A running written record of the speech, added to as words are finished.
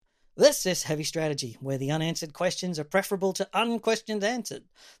This is Heavy Strategy, where the unanswered questions are preferable to unquestioned answered.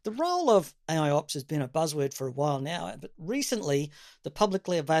 The role of AIOps has been a buzzword for a while now, but recently the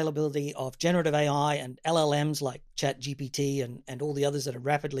publicly availability of generative AI and LLMs like ChatGPT and all the others that are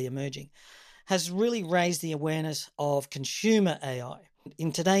rapidly emerging has really raised the awareness of consumer AI.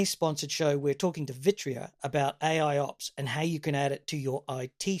 In today's sponsored show, we're talking to Vitria about AIOps and how you can add it to your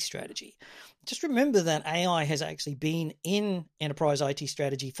IT strategy. Just remember that AI has actually been in enterprise IT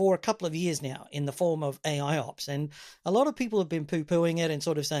strategy for a couple of years now in the form of AIOps. And a lot of people have been poo-pooing it and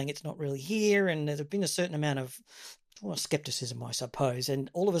sort of saying it's not really here. And there's been a certain amount of skepticism, I suppose. And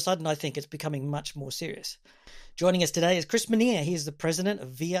all of a sudden, I think it's becoming much more serious. Joining us today is Chris Manier. He is the president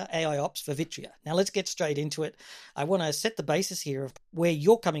of VIA AIOps for Vitria. Now, let's get straight into it. I want to set the basis here of where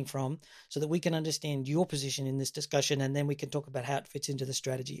you're coming from so that we can understand your position in this discussion, and then we can talk about how it fits into the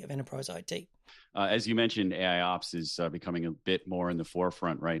strategy of enterprise IT. As you mentioned, AIOps is becoming a bit more in the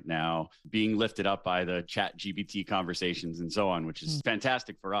forefront right now, being lifted up by the ChatGPT conversations and so on, which is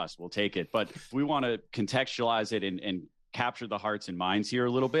fantastic for us. We'll take it. But if we want to contextualize it and capture the hearts and minds here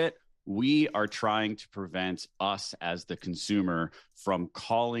a little bit, we are trying to prevent us as the consumer from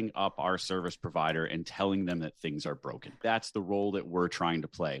calling up our service provider and telling them that things are broken. That's the role that we're trying to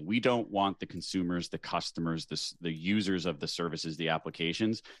play. We don't want the consumers, the customers, the users of the services, the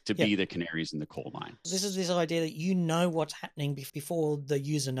applications to be the canaries in the coal mine. This is this idea that you know what's happening before the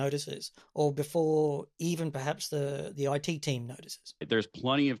user notices or before even perhaps the IT team notices. There's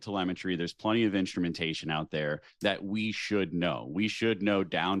plenty of telemetry. There's plenty of instrumentation out there that we should know. We should know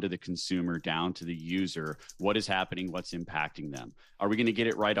down to the consumer, down to the user, what is happening, what's impacting them. Are we going to get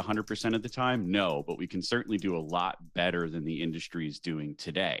it right 100% of the time? No, but we can certainly do a lot better than the industry is doing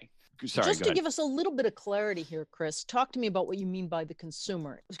today. Sorry, just to give us a little bit of clarity here, Chris, talk to me about what you mean by the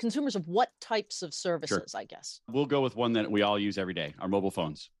consumer. Consumers of what types of services, I guess? We'll go with one that we all use every day, our mobile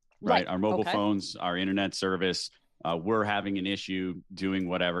phones, right? Our mobile phones, our internet service. We're having an issue doing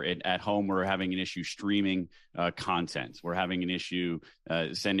whatever. At home, we're having an issue streaming content. We're having an issue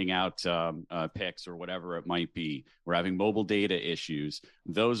sending out pics or whatever it might be. We're having mobile data issues.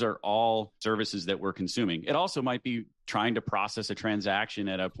 Those are all services that we're consuming. It also might be trying to process a transaction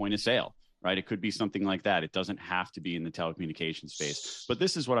at a point of sale, right? It could be something like that. It doesn't have to be in the telecommunications space. But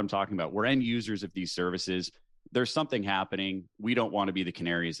this is what I'm talking about. We're end users of these services. There's something happening. We don't want to be the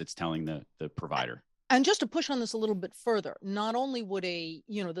canaries that's telling the provider. And just to push on this a little bit further, not only would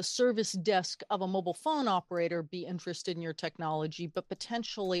the service desk of a mobile phone operator be interested in your technology, but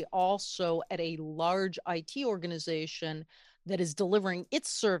potentially also at a large IT organization that is delivering its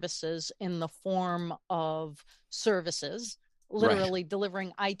services in the form of services, literally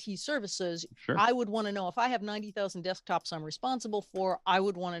delivering IT services. Sure. I would want to know if I have 90,000 desktops I'm responsible for, I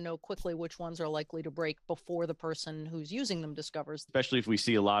would want to know quickly which ones are likely to break before the person who's using them discovers. Especially if we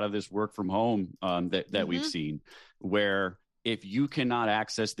see a lot of this work from home that we've seen, where if you cannot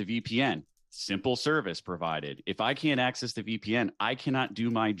access the VPN, simple service provided. If I can't access the VPN, I cannot do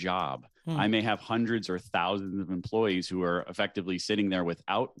my job. I may have hundreds or thousands of employees who are effectively sitting there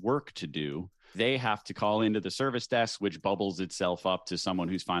without work to do. They have to call into the service desk, which bubbles itself up to someone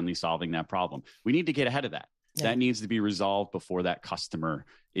who's finally solving that problem. We need to get ahead of that. Yeah. That needs to be resolved before that customer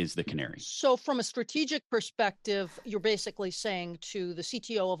is the canary. So from a strategic perspective, you're basically saying to the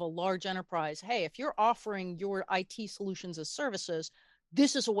CTO of a large enterprise, hey, if you're offering your IT solutions as services,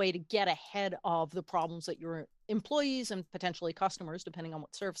 this is a way to get ahead of the problems that your employees and potentially customers, depending on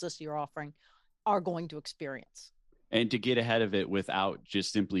what services you're offering, are going to experience. And to get ahead of it without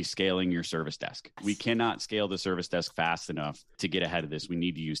just simply scaling your service desk. We cannot scale the service desk fast enough to get ahead of this. We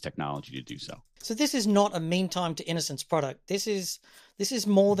need to use technology to do so. So this is not a mean time to innocence product. This is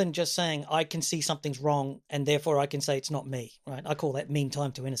more than just saying I can see something's wrong and therefore I can say it's not me, right? I call that mean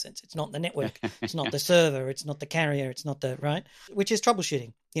time to innocence. It's not the network. It's not the server. It's not the carrier. It's not the, right? Which is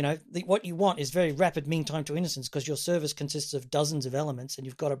troubleshooting. What you want is very rapid mean time to innocence because your service consists of dozens of elements and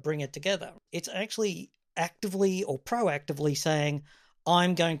you've got to bring it together. It's actually actively or proactively saying,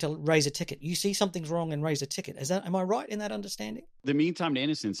 I'm going to raise a ticket. You see something's wrong and raise a ticket. Am I right in that understanding? The meantime to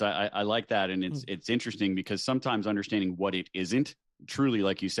innocence, I like that. And it's interesting because sometimes understanding what it isn't truly,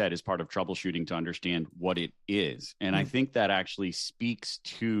 like you said, is part of troubleshooting to understand what it is. And I think that actually speaks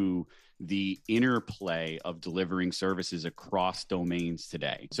to the interplay of delivering services across domains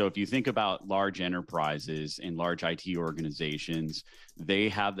today. So if you think about large enterprises and large IT organizations, they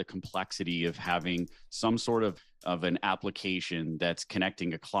have the complexity of having some sort of an application that's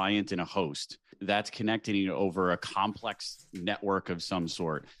connecting a client and a host, that's connecting over a complex network of some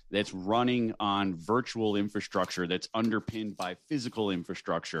sort, that's running on virtual infrastructure that's underpinned by physical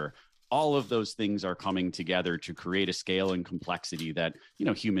infrastructure. All of those things are coming together to create a scale and complexity that,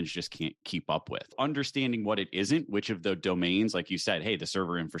 humans just can't keep up with. Understanding what it isn't, which of the domains, like you said, hey, the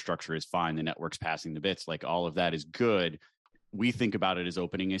server infrastructure is fine, the network's passing the bits, like all of that is good. We think about it as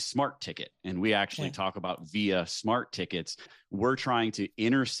opening a smart ticket, and we actually talk about via smart tickets. We're trying to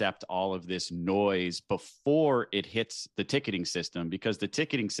intercept all of this noise before it hits the ticketing system, because the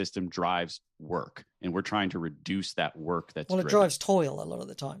ticketing system drives work, and we're trying to reduce that work that's it drives toil a lot of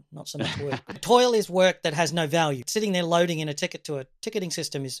the time, not so much work. Toil is work that has no value. Sitting there loading in a ticket to a ticketing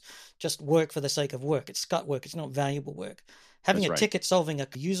system is just work for the sake of work. It's scut work. It's not valuable work. Having a ticket solving a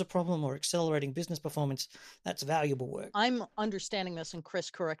user problem or accelerating business performance, that's valuable work. I'm understanding this, and Chris,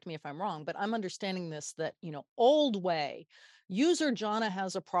 correct me if I'm wrong, but I'm understanding this that, old way, user Jana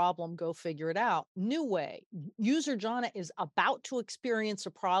has a problem, go figure it out. New way, user Jana is about to experience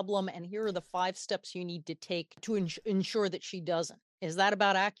a problem, and here are the 5 steps you need to take to ensure that she doesn't. Is that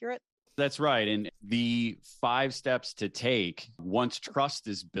about accurate? That's right. And the 5 steps to take, once trust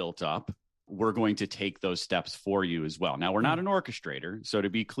is built up, we're going to take those steps for you as well. Now, we're not an orchestrator. So to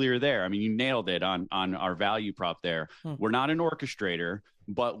be clear there, I mean, you nailed it on our value prop there. We're not an orchestrator,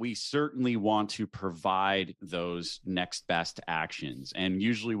 but we certainly want to provide those next best actions. And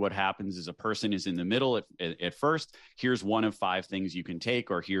usually what happens is a person is in the middle at first. Here's one of 5 things you can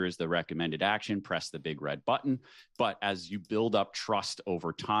take, or here is the recommended action, press the big red button. But as you build up trust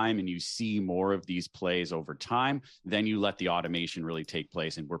over time and you see more of these plays over time, then you let the automation really take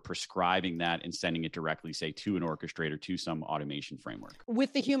place. And we're prescribing that and sending it directly, say, to an orchestrator, to some automation framework.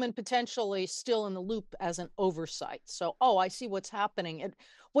 With the human potentially still in the loop as an oversight. So, I see what's happening.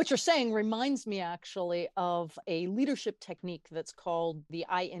 What you're saying reminds me actually of a leadership technique that's called the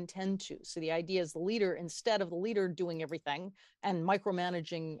I intend to. So the idea is the leader, instead of the leader doing everything and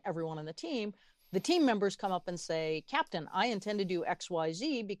micromanaging everyone on the team members come up and say, Captain, I intend to do X, Y,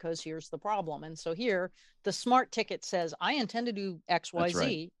 Z because here's the problem. And so here, the smart ticket says, I intend to do X, Y, Z.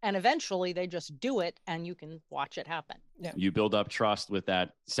 Right. And eventually they just do it and you can watch it happen. Yeah. You build up trust with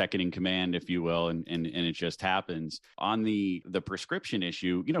that second in command, if you will, and it just happens. On the prescription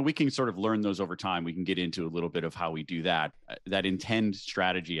issue, we can sort of learn those over time. We can get into a little bit of how we do that. That intend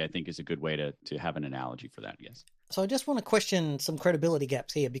strategy, I think, is a good way to have an analogy for that. Yes. So I just want to question some credibility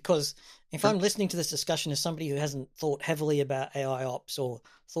gaps here, because if I'm listening to this discussion as somebody who hasn't thought heavily about AI ops or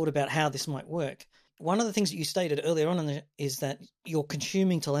thought about how this might work, one of the things that you stated earlier on is that you're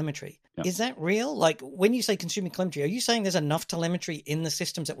consuming telemetry. Yep. Is that real? Like, when you say consuming telemetry, are you saying there's enough telemetry in the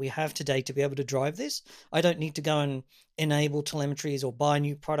systems that we have today to be able to drive this? I don't need to go and enable telemetries or buy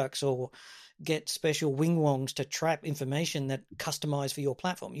new products or get special wing-wongs to trap information that customize for your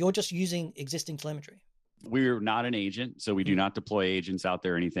platform. You're just using existing telemetry. We're not an agent, so we do not deploy agents out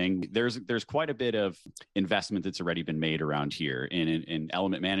there or anything. There's quite a bit of investment that's already been made around here in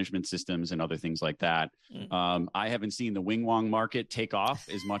element management systems and other things like that. I haven't seen the wing wong market take off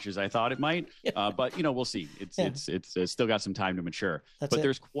as much as I thought it might, but we'll see. It's still got some time to mature.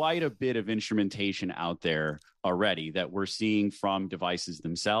 There's quite a bit of instrumentation out there already that we're seeing from devices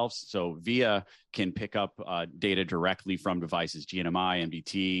themselves. So VIA can pick up data directly from devices, GNMI,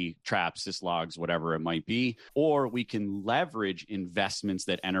 MDT, traps, syslogs, whatever it might be, or we can leverage investments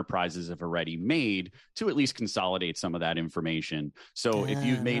that enterprises have already made to at least consolidate some of that information. So if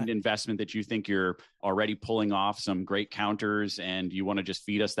you've made an investment that you think you're already pulling off some great counters and you want to just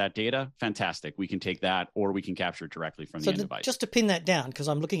feed us that data, fantastic. We can take that, or we can capture it directly from the end device. Just to pin that down, because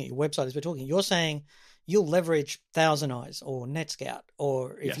I'm looking at your website as we're talking, you're saying you'll leverage Thousand Eyes or NetScout,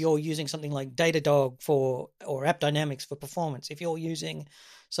 or if you're using something like Datadog or AppDynamics for performance, if you're using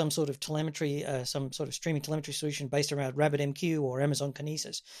some sort of telemetry, some sort of streaming telemetry solution based around RabbitMQ or Amazon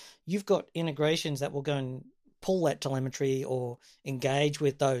Kinesis, you've got integrations that will go and pull that telemetry or engage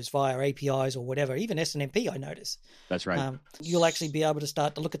with those via APIs or whatever, even SNMP, I notice. That's right. You'll actually be able to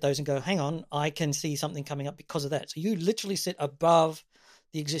start to look at those and go, hang on, I can see something coming up because of that. So you literally sit above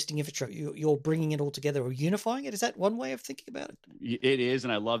the existing infrastructure. You're bringing it all together or unifying it. Is that one way of thinking about it? It is.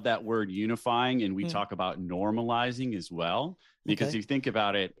 And I love that word unifying. And we talk about normalizing as well, because if you think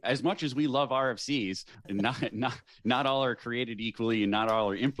about it, as much as we love RFCs, not all are created equally and not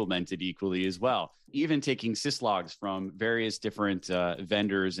all are implemented equally as well. Even taking syslogs from various different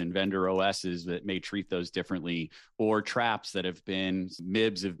vendors and vendor OSs that may treat those differently, or traps that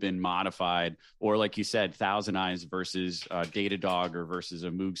MIBs have been modified, or like you said, Thousand Eyes versus Datadog or versus a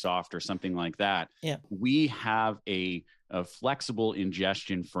MoogSoft or something like that. Yeah. We have a a flexible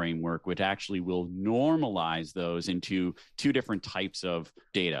ingestion framework, which actually will normalize those into two different types of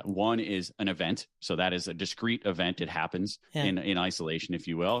data. One is an event. So that is a discrete event. It happens in isolation, if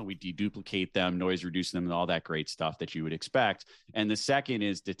you will. We deduplicate them, noise reduce them, and all that great stuff that you would expect. And the second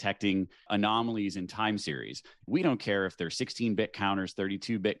is detecting anomalies in time series. We don't care if they're 16-bit counters,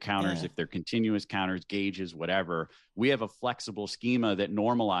 32-bit counters, if they're continuous counters, gauges, whatever. We have a flexible schema that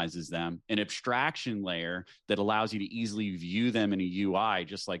normalizes them, an abstraction layer that allows you to easily view them in a UI,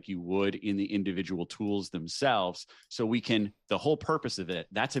 just like you would in the individual tools themselves. So we can, the whole purpose of it,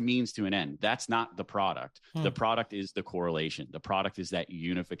 that's a means to an end. That's not the product. The product is the correlation. The product is that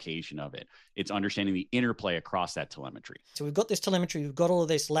unification of it. It's understanding the interplay across that telemetry. So we've got this telemetry, we've got all of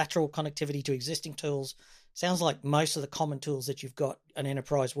this lateral connectivity to existing tools. Sounds like most of the common tools that you've got an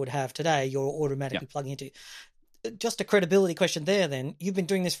enterprise would have today, you're automatically plugging into. Just a credibility question there then. You've been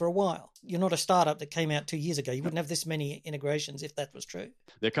doing this for a while. You're not a startup that came out 2 years ago. You wouldn't have this many integrations if that was true.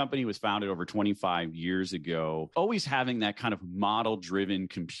 The company was founded over 25 years ago, always having that kind of model-driven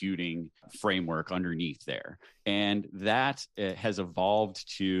computing framework underneath there. And that has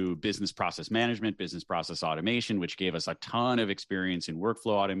evolved to business process management, business process automation, which gave us a ton of experience in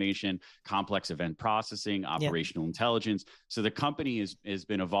workflow automation, complex event processing, operational intelligence. So the company has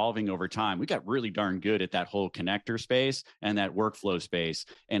been evolving over time. We got really darn good at that whole connector space and that workflow space.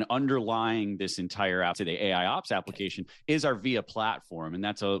 And underlying this entire app to the AI ops application is our VIA platform. And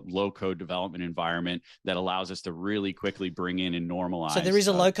that's a low-code development environment that allows us to really quickly bring in and normalize. So there is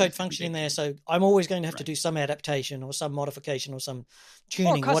a low-code function in there. So I'm always going to have to do some adaptation or some modification or some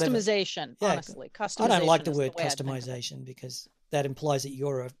tuning. Or customization, honestly. Customization. I don't like the word customization because that implies that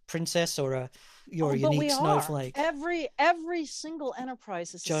you're a princess or you're a unique snowflake. Every single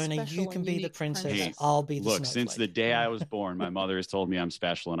enterprise is Jonah, a special you can be the princess. Hey, I'll be the snowflake. Look, since the day I was born, my mother has told me I'm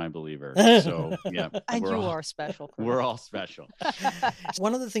special, and I believe her. So yeah, and you are special. Chris. We're all special.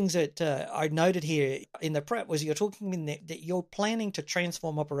 One of the things that I noted here in the prep was you're talking that you're planning to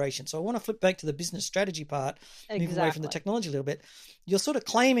transform operations. So I want to flip back to the business strategy part, move away from the technology a little bit. You're sort of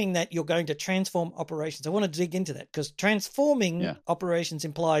claiming that you're going to transform operations. I want to dig into that because transforming operations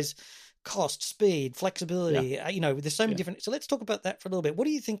implies cost, speed, flexibility. There's so many different. So let's talk about that for a little bit. What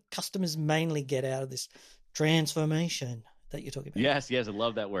do you think customers mainly get out of this transformation that you're talking about? Yes, I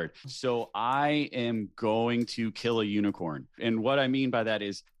love that word. So I am going to kill a unicorn. And what I mean by that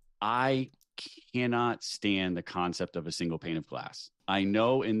is I cannot stand the concept of a single pane of glass. I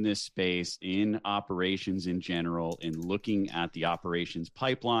know in this space, in operations in general, in looking at the operations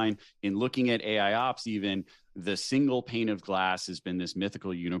pipeline, in looking at AI ops even, the single pane of glass has been this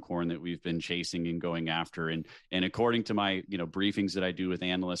mythical unicorn that we've been chasing and going after. And according to my briefings that I do with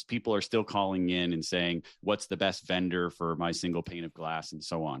analysts, people are still calling in and saying, what's the best vendor for my single pane of glass and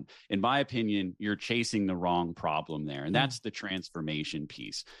so on. In my opinion, you're chasing the wrong problem there. And that's the transformation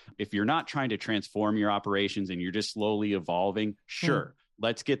piece. If you're not trying to transform your operations and you're just slowly evolving, sure.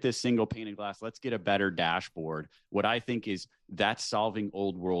 Let's get this single pane of glass. Let's get a better dashboard. What I think is that's solving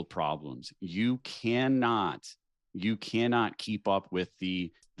old world problems. You cannot keep up with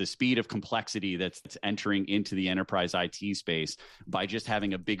the speed of complexity that's entering into the enterprise IT space by just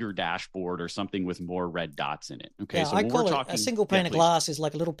having a bigger dashboard or something with more red dots in it. Okay, so I call it a single pane of glass is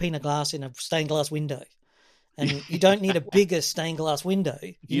like a little pane of glass in a stained glass window. And you don't need a bigger stained glass window.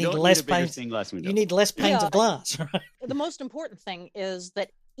 You need less panes. You need less panes of glass. Right? The most important thing is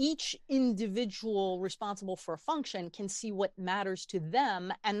that each individual responsible for a function can see what matters to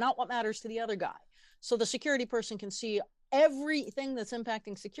them and not what matters to the other guy. So the security person can see everything that's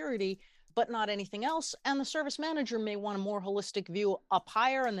impacting security, but not anything else. And the service manager may want a more holistic view up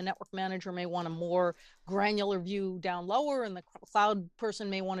higher, and the network manager may want a more granular view down lower, and the cloud person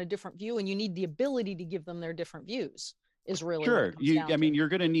may want a different view. And you need the ability to give them their different views. Is really sure. You're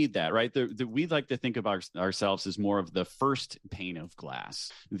going to need that, right? We like to think of ourselves as more of the first pane of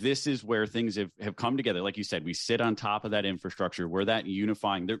glass. This is where things have come together. Like you said, we sit on top of that infrastructure. We're that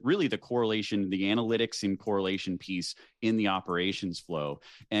unifying, really the correlation, the analytics and correlation piece in the operations flow.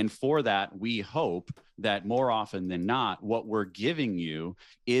 And for that, we hope that more often than not, what we're giving you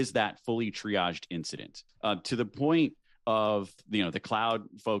is that fully triaged incident to the point of, the cloud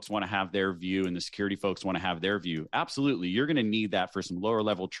folks want to have their view and the security folks want to have their view. Absolutely. You're going to need that for some lower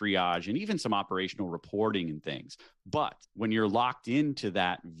level triage and even some operational reporting and things. But when you're locked into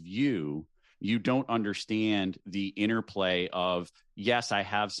that view, you don't understand the interplay of, yes, I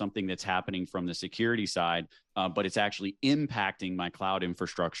have something that's happening from the security side, but it's actually impacting my cloud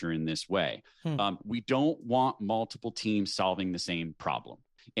infrastructure in this way. We don't want multiple teams solving the same problem.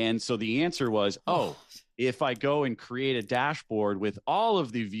 And so the answer was, if I go and create a dashboard with all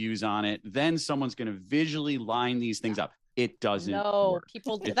of the views on it, then someone's going to visually line these things up. It doesn't work.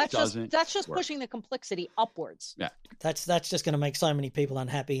 People, It that's doesn't just work. pushing the complexity upwards. Yeah. That's just going to make so many people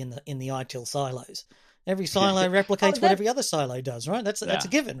unhappy in the ITIL silos. Every silo replicates what every other silo does, right? That's a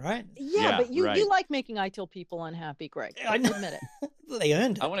given, right? Yeah, but you like making ITIL people unhappy, Greg. I admit it. They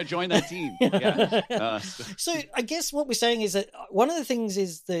earned it. I want to join that team. Yeah. So I guess what we're saying is that one of the things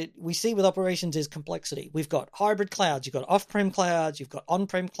is that we see with operations is complexity. We've got hybrid clouds, you've got off-prem clouds, you've got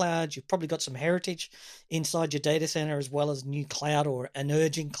on-prem clouds, you've probably got some heritage inside your data center as well as new cloud or an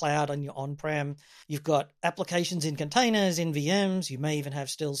urging cloud on your on-prem. You've got applications in containers, in VMs. You may even have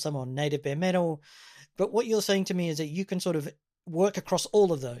still some on native bare metal. But what you're saying to me is that you can sort of work across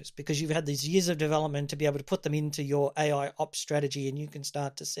all of those because you've had these years of development to be able to put them into your AI ops strategy and you can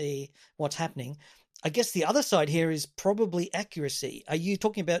start to see what's happening. I guess the other side here is probably accuracy. Are you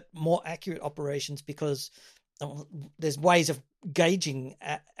talking about more accurate operations because there's ways of gauging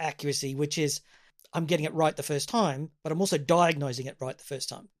accuracy, which is I'm getting it right the first time, but I'm also diagnosing it right the first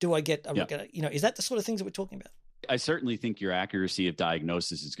time. Do I get, is that the sort of things that we're talking about? I certainly think your accuracy of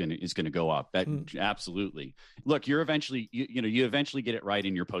diagnosis is going to go up. That absolutely. Look, you're eventually you eventually get it right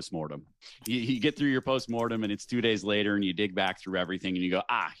in your postmortem. You get through your postmortem and it's 2 days later and you dig back through everything and you go,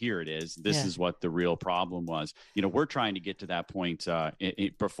 here it is. This is what the real problem was. We're trying to get to that point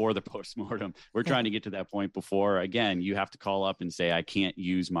before the postmortem. We're trying to get to that point before, again, you have to call up and say, I can't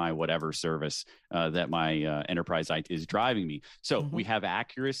use my whatever service that my enterprise IT is driving me. So we have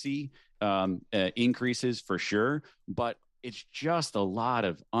accuracy increases for sure, but it's just a lot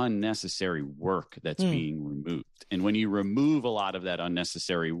of unnecessary work that's being removed. And when you remove a lot of that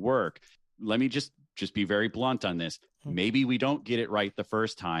unnecessary work, let me just be very blunt on this. Maybe we don't get it right the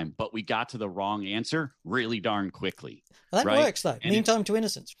first time, but we got to the wrong answer really darn quickly. Well, that works though. Mean time to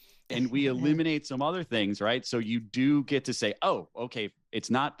innocence. And we eliminate some other things, right? So you do get to say, oh, okay, it's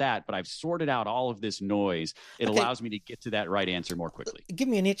not that, but I've sorted out all of this noise. It allows me to get to that right answer more quickly. Give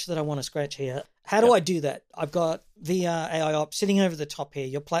me an itch that I want to scratch here. How do I do that? I've got the AI ops sitting over the top here.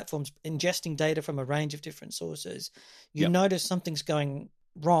 Your platform's ingesting data from a range of different sources. You notice something's going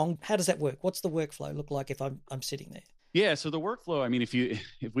wrong. How does that work? What's the workflow look like if I'm sitting there? Yeah. So the workflow, I mean, if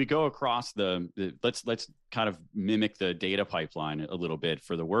we go across let's kind of mimic the data pipeline a little bit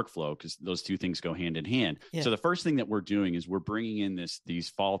for the workflow, because those two things go hand in hand. Yeah. So the first thing that we're doing is we're bringing in these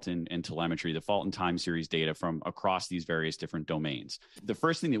fault and telemetry, the fault and time series data from across these various different domains. The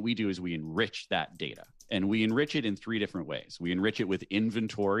first thing that we do is we enrich that data. And we enrich it in 3 different ways. We enrich it with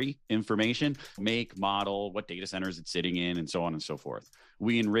inventory information, make, model, what data center is it sitting in, and so on and so forth.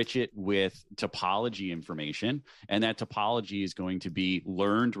 We enrich it with topology information, and that topology is going to be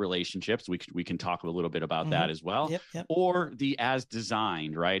learned relationships. We can talk a little bit about that as well. Yep. Or the as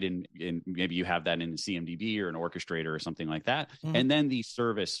designed, right? And maybe you have that in a CMDB or an orchestrator or something like that. And then the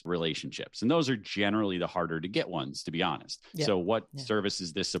service relationships. And those are generally the harder to get ones, to be honest. Yep. So what service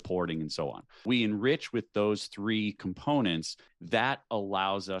is this supporting and so on? We enrich with those 3 components. That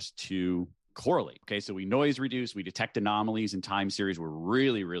allows us to correlate. Okay. So we noise reduce, we detect anomalies in time series. We're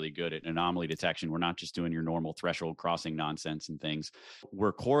really, really good at anomaly detection. We're not just doing your normal threshold crossing nonsense and things.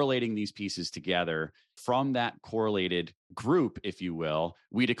 We're correlating these pieces together. From that correlated group, if you will,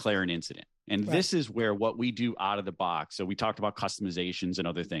 we declare an incident. And this is where what we do out of the box. So we talked about customizations and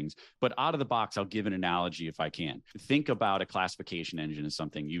other things, but out of the box, I'll give an analogy if I can. Think about a classification engine as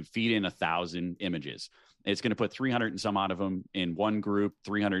something. You feed in 1,000 images. It's going to put 300 and some out of them in one group,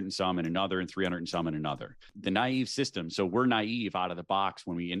 300 and some in another, and 300 and some in another. The naive system. So we're naive out of the box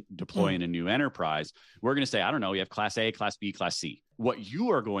when we deploy in a new enterprise. We're going to say, I don't know, you have class A, class B, class C. What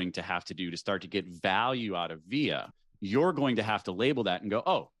you are going to have to do to start to get value out of VIA, you're going to have to label that and go,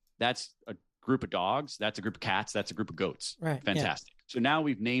 oh, that's a group of dogs. That's a group of cats. That's a group of goats. Right. Fantastic. Yeah. So now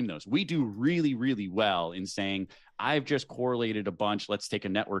we've named those. We do really, really well in saying, I've just correlated a bunch. Let's take a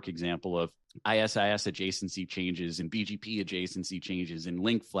network example of ISIS adjacency changes and BGP adjacency changes and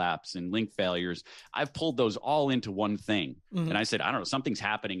link flaps and link failures. I've pulled those all into one thing. And I said, I don't know, something's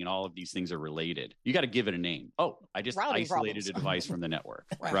happening and all of these things are related. You got to give it a name. Oh, I just isolated a device from the network.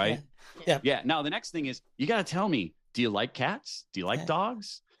 Right. Yeah. Now the next thing is you got to tell me, do you like cats? Do you like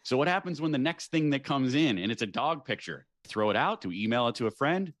dogs? So what happens when the next thing that comes in and it's a dog picture? Throw it out, to email it to a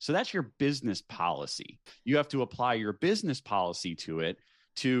friend. So that's your business policy. You have to apply your business policy to it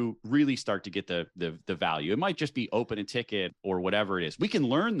to really start to get the value. It might just be open a ticket or whatever it is. We can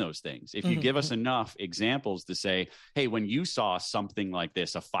learn those things if you give us enough examples to say, hey, when you saw something like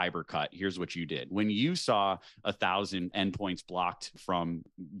this, a fiber cut, here's what you did. When you saw 1,000 endpoints blocked from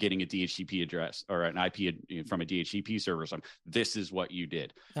getting a DHCP address or an IP from a DHCP server or something, this is what you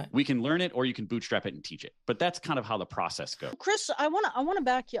did. Right. We can learn it, or you can bootstrap it and teach it. But that's kind of how the process goes. Chris, I want to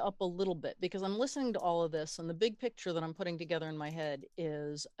back you up a little bit, because I'm listening to all of this, and the big picture that I'm putting together in my head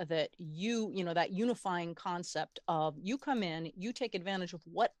is that that unifying concept of you come in, you take advantage of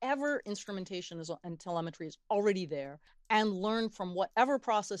whatever instrumentation is and telemetry is already there, and learn from whatever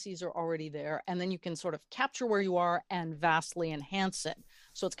processes are already there, and then you can sort of capture where you are and vastly enhance it.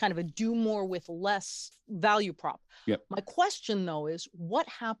 So it's kind of a do more with less value prop. Yep. My question, though, is what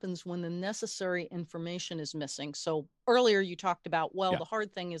happens when the necessary information is missing? So earlier you talked about, the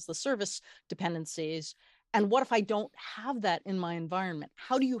hard thing is the service dependencies. And what if I don't have that in my environment?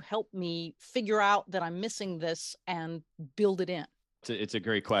 How do you help me figure out that I'm missing this and build it in? It's a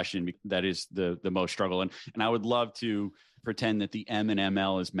great question. That is the most struggle. And I would love to pretend that the M and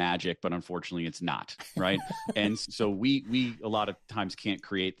ML is magic, but unfortunately it's not, right? And so we a lot of times can't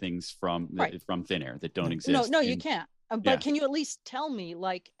create things from thin air that don't exist. No, you can't. But can you at least tell me,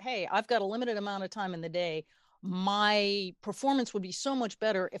 like, hey, I've got a limited amount of time in the day. My performance would be so much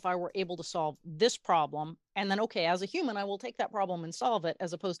better if I were able to solve this problem. And then, okay, as a human, I will take that problem and solve it,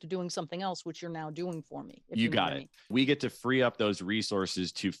 as opposed to doing something else, which you're now doing for me. You got it. We get to free up those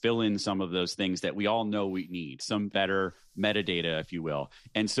resources to fill in some of those things that we all know we need, some better metadata, if you will.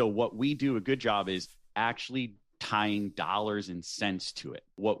 And so what we do a good job is actually tying dollars and cents to it.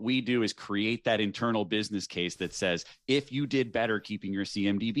 What we do is create that internal business case that says, if you did better keeping your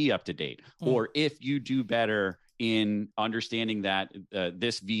CMDB up to date, or if you do better in understanding that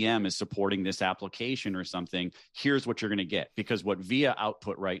this VM is supporting this application or something, here's what you're going to get. Because what VIA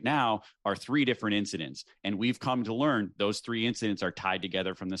output right now are 3 different incidents. And we've come to learn those 3 incidents are tied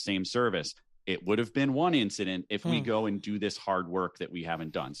together from the same service. It would have been 1 incident if we go and do this hard work that we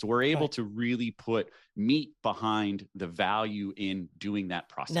haven't done. So we're able to really put meat behind the value in doing that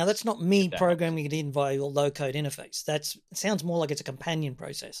process. Now, that's not me programming it in via your low-code interface. It sounds more like it's a companion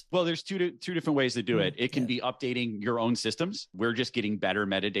process. Well, there's two different ways to do it. It can be updating your own systems. We're just getting better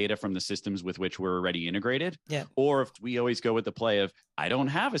metadata from the systems with which we're already integrated. Yeah. Or if we always go with the play of, I don't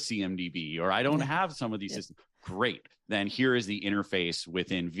have a CMDB or I don't have some of these systems. Great. Then here is the interface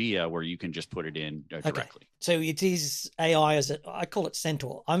within VIA where you can just put it in directly. Okay. So it is AI, I call it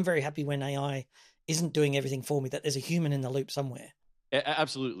Centaur. I'm very happy when AI isn't doing everything for me, that there's a human in the loop somewhere.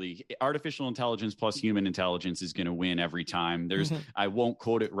 Absolutely. Artificial intelligence plus human intelligence is going to win every time. I won't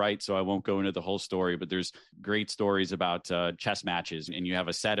quote it right, so I won't go into the whole story, but there's great stories about chess matches, and you have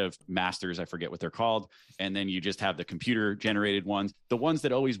a set of masters, I forget what they're called, and then you just have the computer generated ones. The ones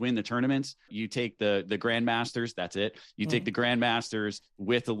that always win the tournaments, you take the grandmasters, that's it. You take the grandmasters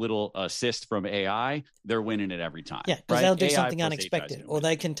with a little assist from AI, they're winning it every time. Yeah, because they'll do something unexpected, or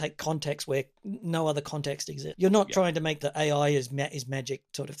they can take context where no other context exists. You're not trying to make the AI is magic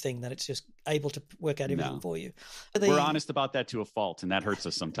sort of thing, that it's just able to work out everything for you. We're honest about that to a fault, and that hurts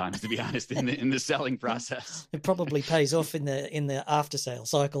us sometimes, to be honest, in the selling process. It probably pays off in the after sale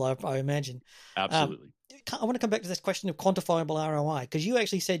cycle, I imagine. Absolutely. I want to come back to this question of quantifiable ROI, because you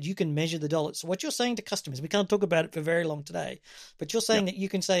actually said you can measure the dollars. So what you're saying to customers, we can't talk about it for very long today, but you're saying that you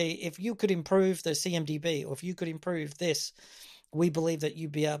can say, if you could improve the CMDB, or if you could improve this, we believe that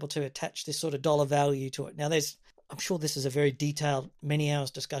you'd be able to attach this sort of dollar value to it. Now, I'm sure this is a very detailed, many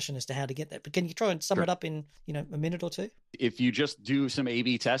hours discussion as to how to get that, but can you try and sum it up in, a minute or two? If you just do some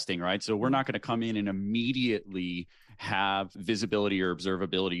A/B testing, right? So we're not going to come in and immediately have visibility or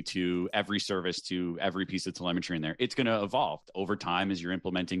observability to every service, to every piece of telemetry in there. It's going to evolve over time as you're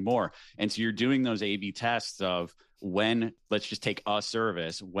implementing more. And so you're doing those A/B tests of when, let's just take a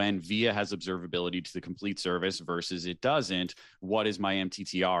service, when VIA has observability to the complete service versus it doesn't, what is my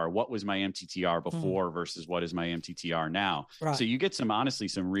MTTR? What was my MTTR before versus what is my MTTR now? Right. So you get some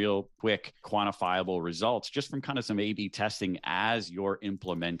real quick quantifiable results just from kind of some A/B testing as you're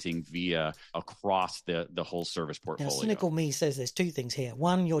implementing VIA across the whole service portfolio. Now, cynical me says there's 2 things here.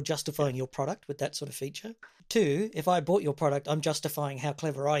 1, you're justifying your product with that sort of feature. 2, if I bought your product, I'm justifying how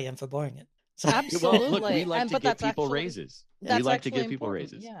clever I am for buying it. Absolutely. Well, look, we like to give people raises. We like to give people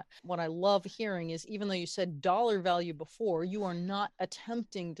raises. Yeah. What I love hearing is, even though you said dollar value before, you are not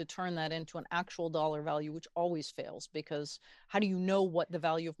attempting to turn that into an actual dollar value, which always fails, because how do you know what the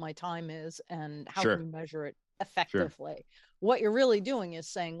value of my time is, and how can you measure it effectively? what you're really doing is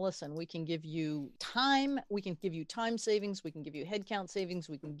saying, listen, we can give you time savings, we can give you headcount savings,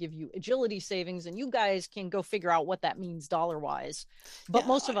 we can give you agility savings, and you guys can go figure out what that means dollar-wise. But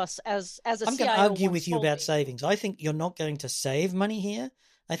most of us, as a CIO, I'm going to argue with you about savings. I think you're not going to save money here.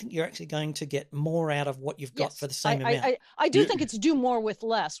 I think you're actually going to get more out of what you've got for the same amount. I do think it's do more with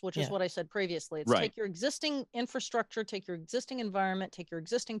less, which is what I said previously. It's right. Take your existing infrastructure, take your existing environment, take your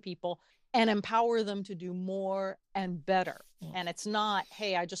existing people, and empower them to do more and better. And it's not,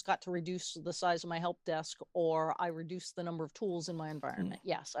 hey, I just got to reduce the size of my help desk, or I reduced the number of tools in my environment.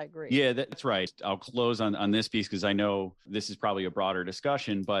 Yes, I agree. Yeah, that's right. I'll close on this piece because I know this is probably a broader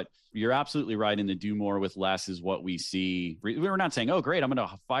discussion, but you're absolutely right in the do more with less is what we see. We're not saying, oh, great, I'm going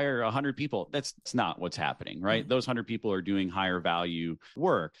to fire 100 people. That's not what's happening, right? Those 100 people are doing higher value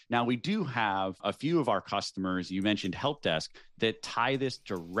work. Now, we do have a few of our customers, you mentioned help desk, that tie this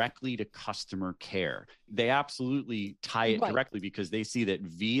directly to customer care. They absolutely tie it directly because they see that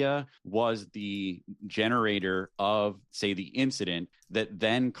VIA was the generator of, say, the incident that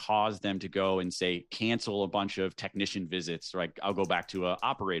then caused them to go and say, cancel a bunch of technician visits. Like, I'll go back to an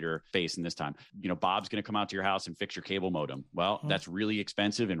operator face in this time. Bob's going to come out to your house and fix your cable modem. Well, that's really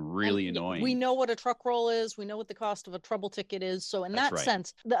expensive and really annoying. We know what a truck roll is. We know what the cost of a trouble ticket is. So in that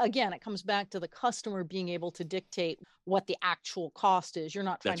sense, again, it comes back to the customer being able to dictate what the actual cost is. You're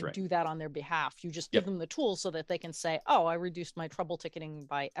not trying to do that on their behalf. You just give them the tools so that they can say, oh, I reduced my trouble ticketing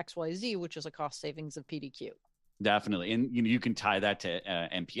by XYZ, which is a cost savings of PDQ. Definitely. And you can tie that to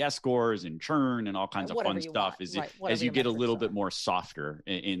NPS scores and churn and all kinds of fun stuff as you get a little bit more softer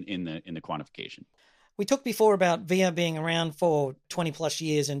in the quantification. We talked before about VIA being around for 20 plus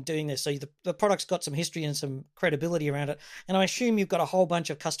years and doing this. So the product's got some history and some credibility around it. And I assume you've got a whole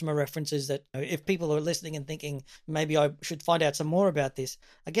bunch of customer references that if people are listening and thinking, maybe I should find out some more about this.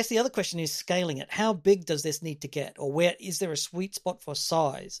 I guess the other question is scaling it. How big does this need to get? Or where is there a sweet spot for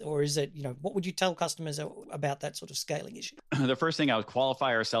size? Or is it, what would you tell customers about that sort of scaling issue? The first thing I would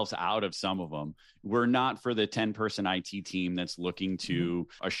qualify ourselves out of some of them. We're not for the 10-person IT team that's looking to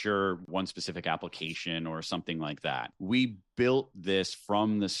assure one specific application or something like that. We built this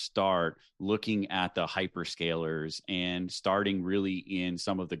from the start, looking at the hyperscalers and starting really in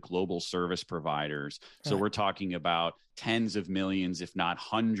some of the global service providers. So we're talking about tens of millions, if not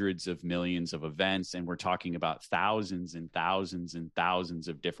hundreds of millions of events. And we're talking about thousands and thousands and thousands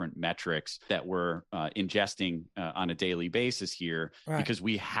of different metrics that we're ingesting on a daily basis here, because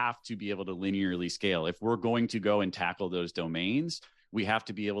we have to be able to linearly scale. If we're going to go and tackle those domains, we have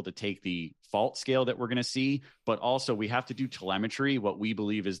to be able to take the fault scale that we're going to see, but also we have to do telemetry, what we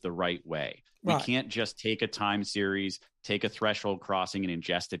believe is the right way. We can't just take a time series, take a threshold crossing and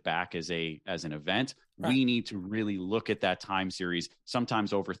ingest it back as an event. We need to really look at that time series,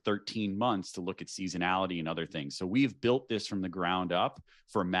 sometimes over 13 months, to look at seasonality and other things. So we've built this from the ground up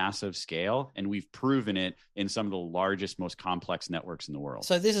for massive scale, and we've proven it in some of the largest, most complex networks in the world.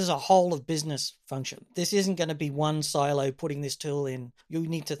 So this is a whole of business function. This isn't going to be one silo putting this tool in. You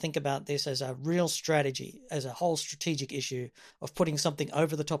need to think about this as a real strategy, as a whole strategic issue of putting something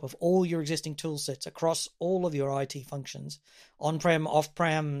over the top of all your existing tool sets across all of your IT functions, on-prem,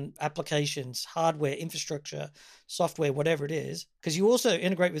 off-prem applications, hardware, infrastructure, software, whatever it is, because you also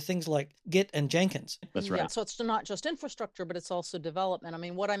integrate with things like Git and Jenkins. That's right. Yeah, so it's not just infrastructure, but it's also development. I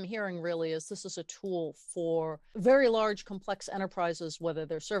mean, what I'm hearing really is this is a tool for very large, complex enterprises, whether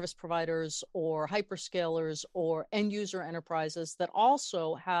they're service providers or hyperscalers or end user enterprises that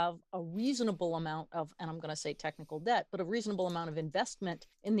also have a reasonable amount of, and I'm going to say technical debt, but a reasonable amount of investment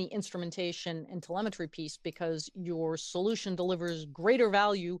in the instrumentation and telemetry piece, because your solution delivers greater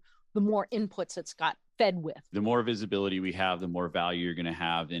value the more inputs it's got fed with. The more visibility we have, the more value you're going to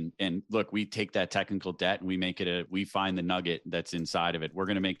have. And look, we take that technical debt and we find the nugget that's inside of it. We're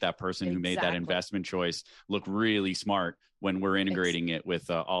going to make that person who made that investment choice look really smart when we're integrating it with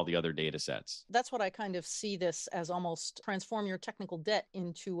all the other data sets. That's what I kind of see this as, almost transform your technical debt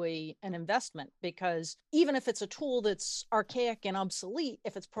into an investment, because even if it's a tool that's archaic and obsolete,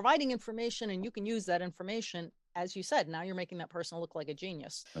 if it's providing information and you can use that information, as you said, now you're making that person look like a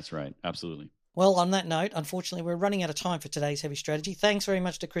genius. That's right. Absolutely. Well, on that note, unfortunately, we're running out of time for today's Heavy Strategy. Thanks very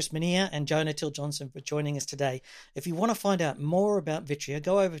much to Chris Mania and Jonah Till-Johnson for joining us today. If you want to find out more about Vitria,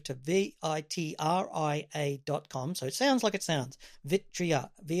 go over to vitria.com. So it sounds like it sounds. Vitria,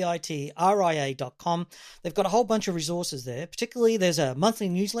 vitria.com. They've got a whole bunch of resources there. Particularly, there's a monthly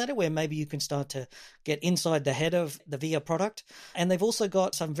newsletter where maybe you can start to get inside the head of the VIA product. And they've also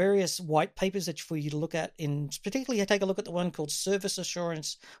got some various white papers that for you to look at. Particularly, take a look at the one called Service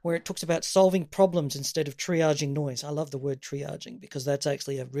Assurance, where it talks about solving solving problems instead of triaging noise. I love the word triaging because that's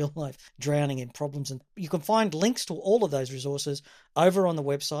actually a real life drowning in problems. And you can find links to all of those resources over on the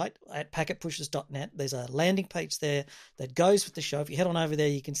website at packetpushers.net. There's a landing page there that goes with the show. If you head on over there,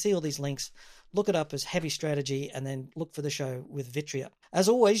 you can see all these links. Look it up as Heavy Strategy and then look for the show with Vitria. As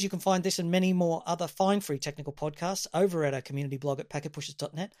always, you can find this and many more other fine free technical podcasts over at our community blog at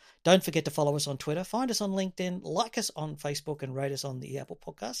packetpushers.net. Don't forget to follow us on Twitter, find us on LinkedIn, like us on Facebook, and rate us on the Apple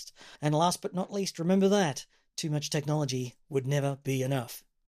Podcast. And last but not least, remember that too much technology would never be enough.